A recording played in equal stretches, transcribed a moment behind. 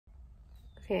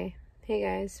Okay, hey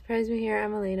guys, surprise me here,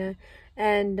 I'm Elena,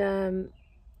 and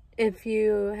if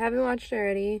you haven't watched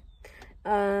already,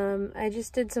 I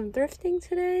just did some thrifting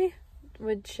today,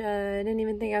 which I didn't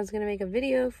even think I was going to make a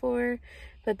video for,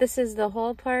 but this is the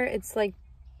haul part. It's like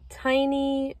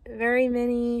tiny, very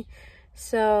mini,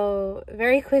 so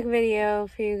very quick video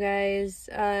for you guys.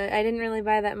 I didn't really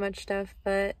buy that much stuff,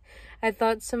 but I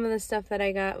thought some of the stuff that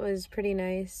I got was pretty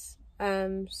nice,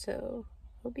 so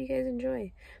hope you guys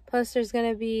enjoy. Plus there's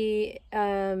gonna be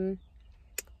a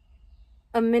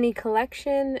mini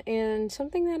collection and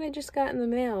something that I just got in the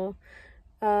mail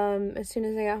as soon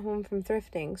as I got home from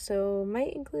thrifting, so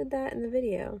might include that in the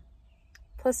video,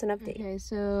 plus an update. Okay,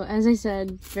 so as I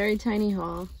said, very tiny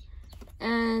haul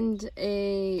and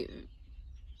a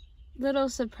little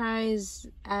surprise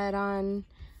add-on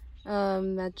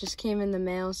that just came in the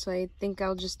mail, so I think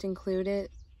I'll just include it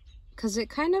because it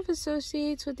kind of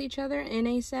associates with each other in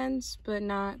a sense, but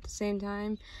not at the same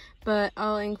time. But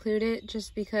I'll include it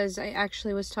just because I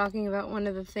actually was talking about one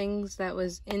of the things that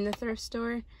was in the thrift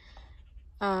store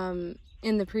in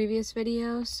the previous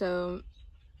video. So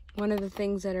one of the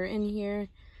things that are in here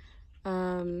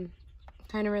kind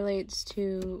of relates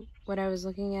to what I was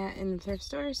looking at in the thrift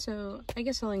store, so I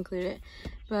guess I'll include it.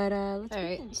 But let's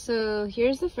Alright, so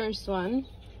here's the first one.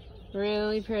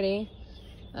 Really pretty.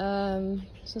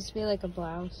 Supposed to be like a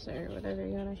blouse or whatever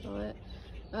you want to call it.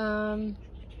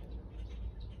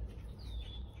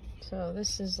 So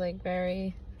this is like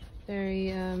very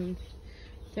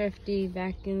thrifty,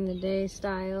 back in the day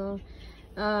style.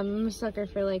 I'm a sucker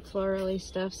for like florally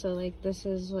stuff, so like this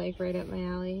is like right up my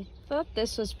alley. Thought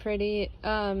this was pretty,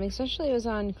 especially it was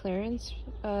on clearance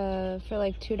for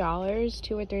like $2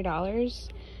 or $3,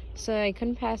 so I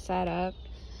couldn't pass that up.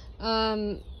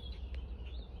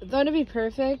 Thought it'd be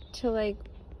perfect to like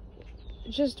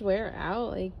just wear out,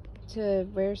 like to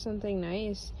wear something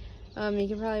nice. You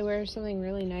could probably wear something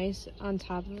really nice on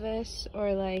top of this,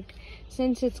 or like,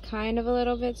 since it's kind of a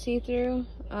little bit see-through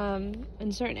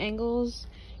in certain angles,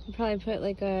 you probably put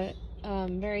like a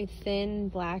very thin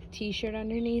black t-shirt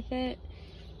underneath it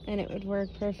and it would work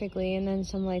perfectly, and then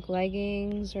some like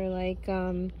leggings or like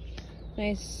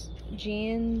nice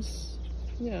jeans,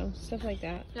 you know, stuff like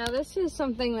that. Now this is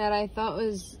something that I thought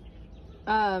was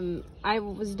I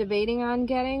was debating on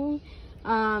getting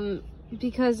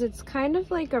because it's kind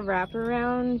of like a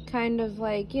wraparound, kind of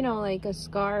like, you know, like a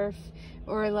scarf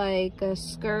or like a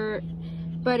skirt,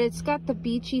 but it's got the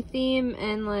beachy theme,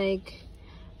 and like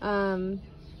I'm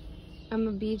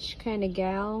a beach kind of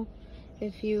gal,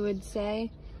 if you would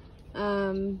say.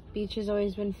 Beach has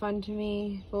always been fun to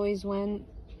me. I've always went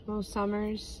most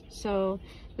summers, so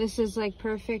this is like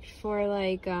perfect for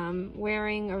like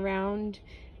wearing around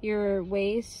your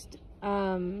waist.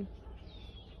 You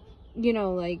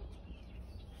know, like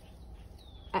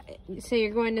say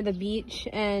you're going to the beach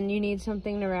and you need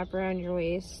something to wrap around your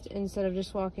waist instead of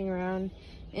just walking around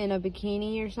in a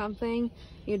bikini or something.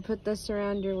 You'd put this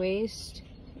around your waist.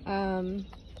 Let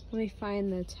me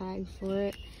find the tag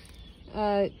for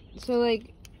it. So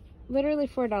like literally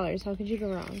 $4, how could you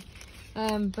go wrong?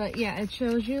 But yeah, it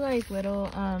shows you like little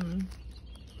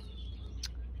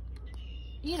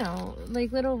you know,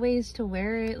 like little ways to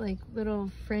wear it, like little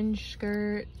fringe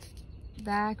skirt,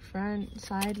 back, front,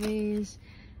 sideways.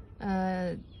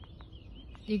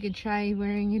 You could try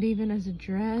wearing it even as a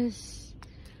dress,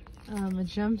 a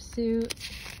jumpsuit.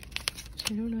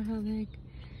 I don't know how the heck,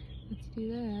 let's do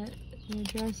that. You know,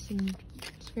 dress and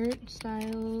skirt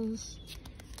styles.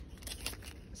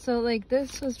 So like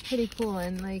this was pretty cool,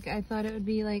 and like I thought it would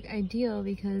be like ideal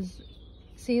because,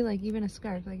 see, like even a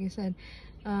scarf, like I said,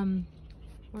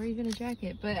 or even a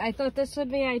jacket, but I thought this would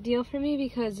be ideal for me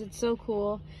because it's so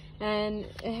cool, and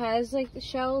it has like the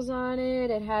shells on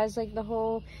it, it has like the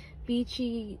whole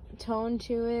beachy tone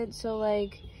to it, so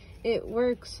like it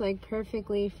works like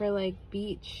perfectly for like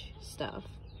beach stuff.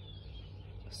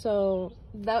 So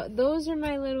those are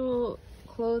my little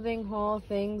clothing haul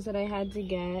things that I had to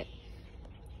get.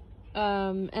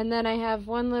 And then I have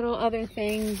one little other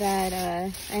thing that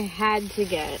I had to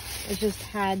get. I just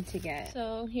had to get.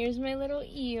 So here's my little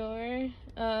eeyore.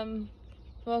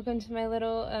 Welcome to my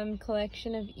little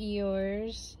collection of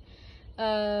eeyores.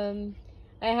 I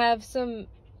have some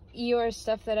eeyore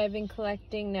stuff that I've been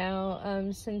collecting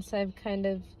now since I've kind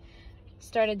of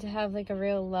started to have like a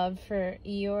real love for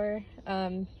Eeyore,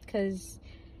 because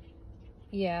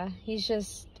yeah, he's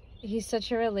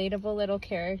such a relatable little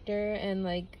character, and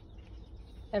like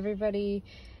everybody,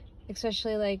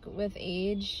 especially like with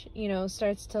age, you know,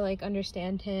 starts to like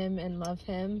understand him and love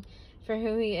him for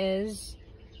who he is.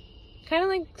 kind of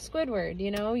like Squidward,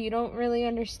 you know? You don't really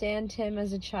understand him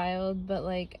as a child, but,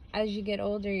 like, as you get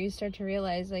older, you start to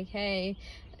realize, like, hey,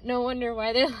 no wonder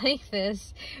why they're like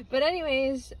this. But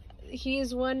anyways,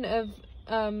 he's one of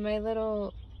my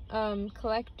little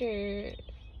collector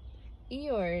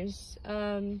eeyores.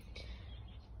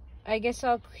 I guess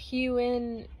I'll cue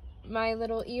in my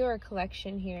little eeyore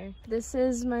collection here. This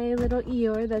is my little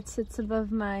eeyore that sits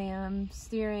above my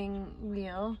steering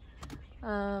wheel. It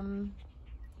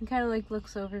kind of like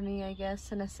looks over me, I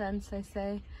guess, in a sense, I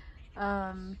say,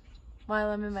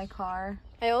 while I'm in my car.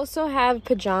 I also have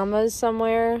pajamas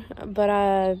somewhere, but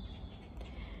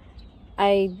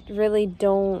I really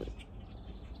don't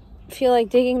feel like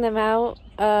digging them out.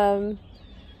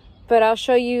 But I'll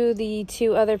show you the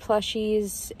 2 other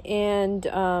plushies and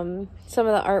some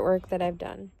of the artwork that I've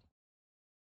done.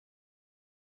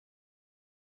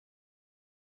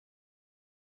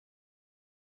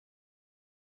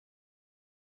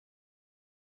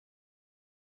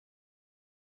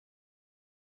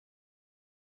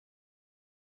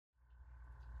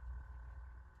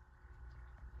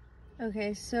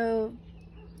 Okay, so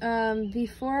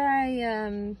before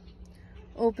I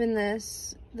open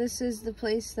this is the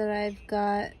place that I've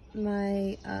got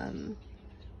my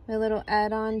my little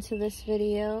add-on to this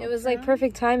video. It was like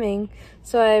perfect timing,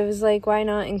 so I was like, why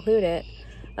not include it?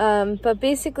 But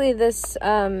basically this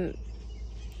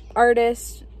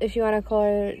artist, if you want to call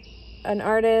her an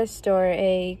artist or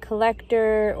a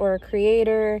collector or a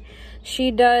creator, she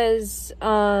does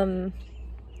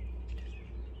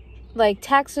like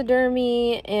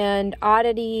taxidermy and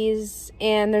oddities,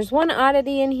 and there's one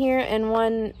oddity in here and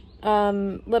one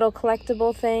little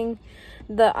collectible thing.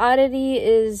 The oddity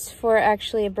is for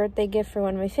actually a birthday gift for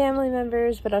one of my family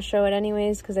members, but I'll show it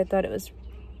anyways because I thought it was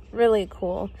really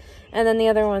cool. And then the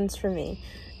other one's for me.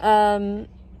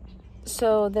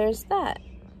 So there's that.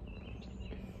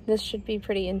 This should be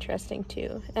pretty interesting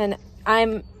too. And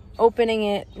I'm opening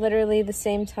it literally the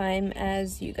same time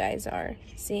as you guys are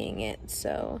seeing it,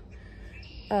 so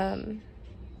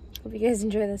hope you guys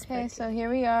enjoy this. Okay, so here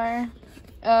we are.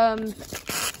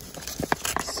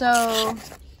 So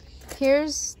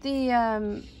here's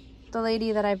the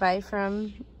lady that I buy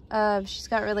from. She's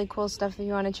got really cool stuff if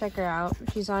you want to check her out.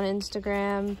 She's on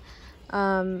Instagram,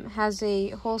 has a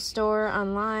whole store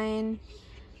online,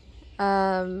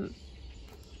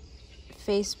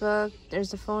 Facebook,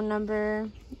 there's a phone number.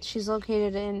 She's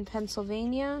located in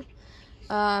Pennsylvania.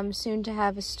 Soon to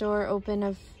have a store open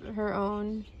of her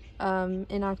own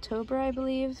in October, I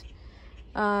believe.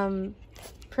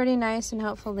 Pretty nice and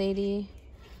helpful lady.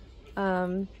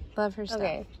 Love her stuff.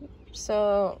 Okay,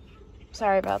 so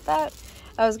sorry about that.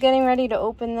 I was getting ready to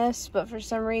open this, but for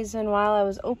some reason while I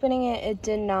was opening it, it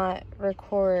did not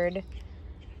record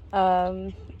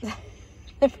the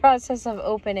process of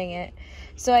opening it.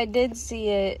 So I did see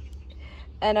it,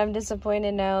 and I'm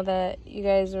disappointed now that you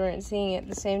guys weren't seeing it at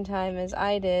the same time as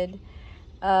I did.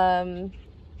 I'll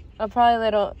probably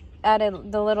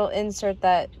add the little insert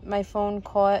that my phone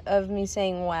caught of me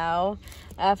saying wow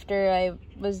after I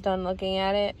was done looking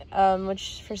at it,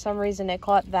 which for some reason it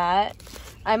caught that.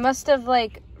 I must have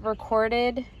like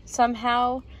recorded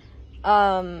somehow,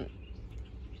 not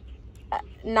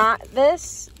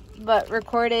this, but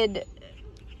recorded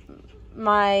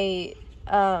my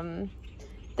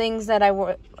things that I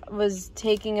was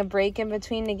taking a break in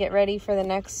between to get ready for the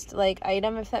next like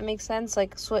item, if that makes sense,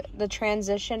 like the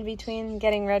transition between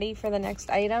getting ready for the next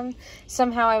item.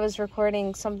 Somehow I was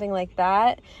recording something like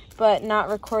that, but not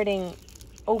recording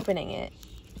opening it.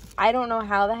 I don't know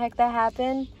how the heck that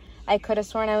happened. I could have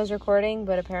sworn I was recording,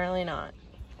 but apparently not.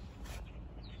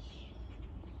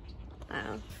 I don't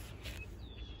know.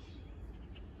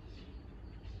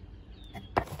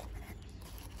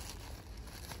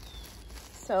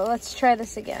 So let's try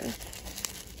this again.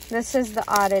 This is the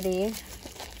oddity.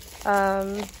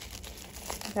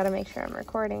 Gotta make sure I'm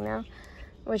recording now,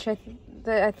 which I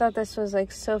thought this was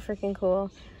like so freaking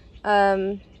cool.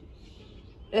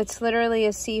 It's literally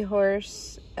a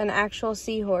seahorse, an actual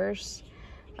seahorse,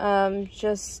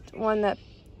 just one that,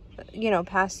 you know,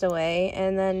 passed away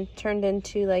and then turned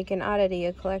into like an oddity,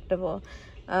 a collectible,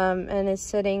 and is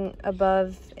sitting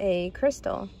above a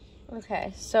crystal.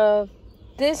 Okay, so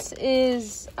this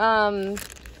is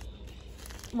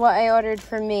what I ordered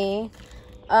for me.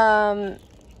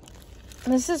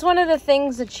 This is one of the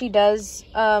things that she does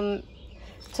to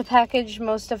package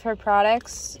most of her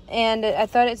products, and I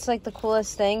thought it's like the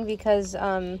coolest thing because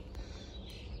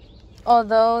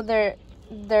although they're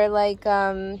like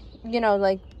you know,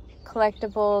 like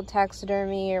collectible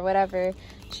taxidermy or whatever,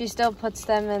 she still puts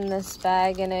them in this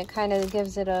bag, and it kind of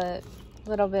gives it a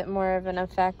little bit more of an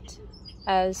effect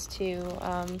as to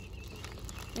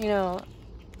you know,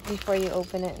 before you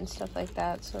open it and stuff like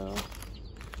that. So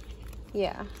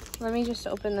yeah, let me just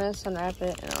open this, unwrap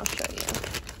it, and I'll show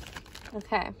you.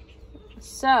 Okay,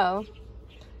 so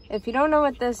if you don't know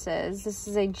what this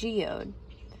is a geode.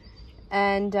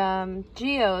 And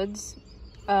geodes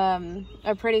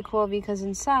are pretty cool because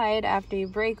inside, after you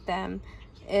break them,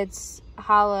 it's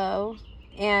hollow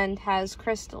and has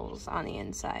crystals on the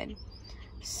inside.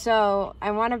 So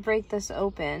I want to break this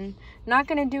open. Not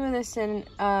going to do this in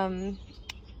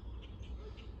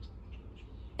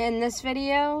this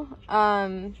video.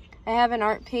 I have an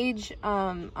art page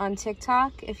on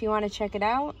TikTok if you want to check it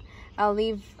out. I'll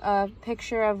leave a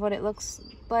picture of what it looks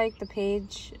like, the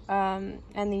page and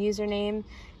the username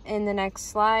in the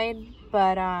next slide,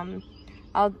 but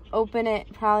I'll open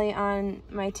it probably on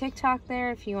my TikTok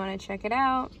there if you want to check it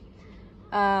out.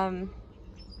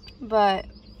 But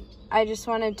I just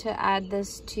wanted to add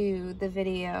this to the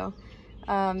video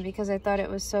because I thought it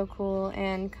was so cool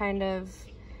and kind of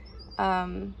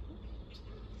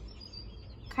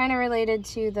related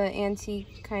to the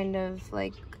antique kind of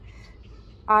like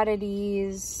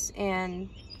oddities and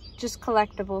just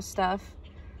collectible stuff.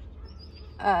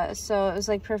 So it was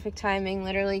like perfect timing.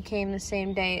 Literally came the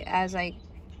same day as I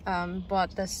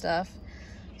bought this stuff,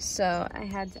 so I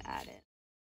had to add it.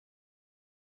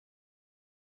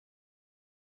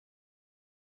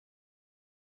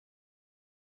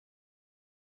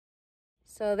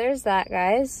 So there's that,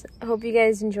 guys. I hope you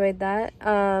guys enjoyed that.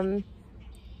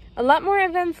 A lot more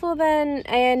eventful than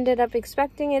I ended up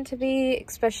expecting it to be,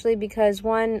 especially because,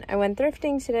 one, I went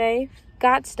thrifting today,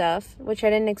 got stuff, which I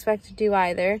didn't expect to do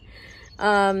either.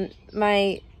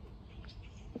 My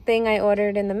thing I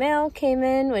ordered in the mail came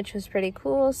in, which was pretty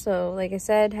cool, so like I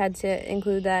said, had to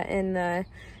include that in the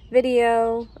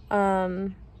video.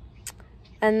 And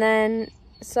then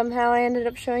somehow I ended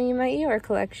up showing you my eeyore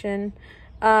collection.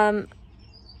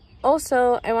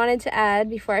 Also, I wanted to add,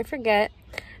 before I forget,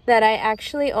 that I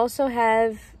actually also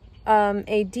have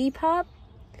a Depop.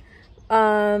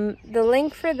 The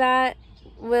link for that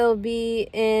will be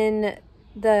in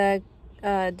the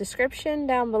description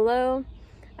down below.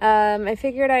 I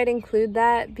figured I'd include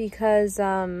that because,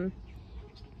 you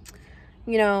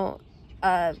know,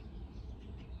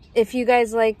 if you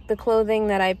guys like the clothing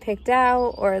that I picked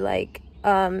out, or like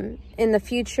in the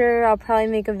future I'll probably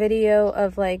make a video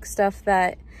of like stuff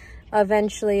that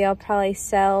eventually I'll probably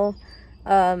sell,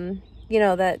 you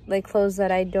know, that like clothes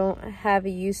that I don't have a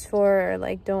use for, or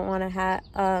like don't want to have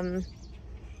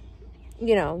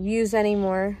you know, use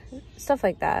anymore, stuff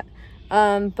like that.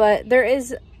 But there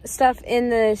is stuff in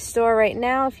the store right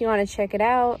now if you want to check it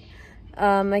out.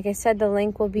 Like I said, the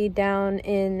link will be down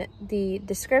in the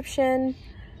description,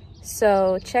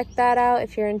 so check that out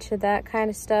if you're into that kind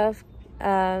of stuff.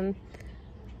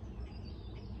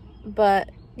 But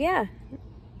yeah,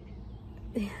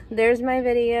 there's my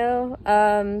video.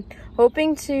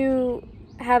 Hoping to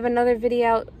have another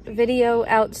video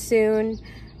out soon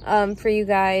for you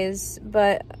guys,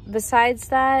 but besides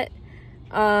that,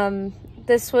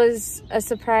 this was a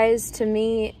surprise to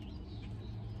me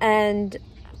and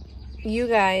you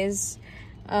guys.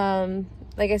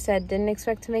 Like I said, didn't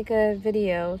expect to make a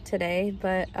video today,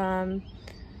 but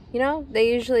you know,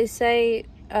 they usually say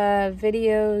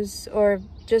videos or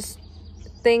just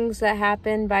things that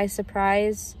happen by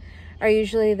surprise are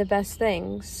usually the best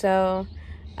things. So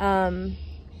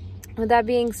with that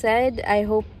being said, I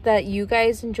hope that you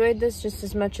guys enjoyed this just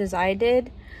as much as I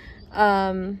did.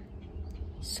 So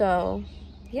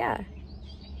yeah,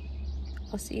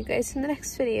 I'll see you guys in the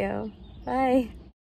next video. Bye.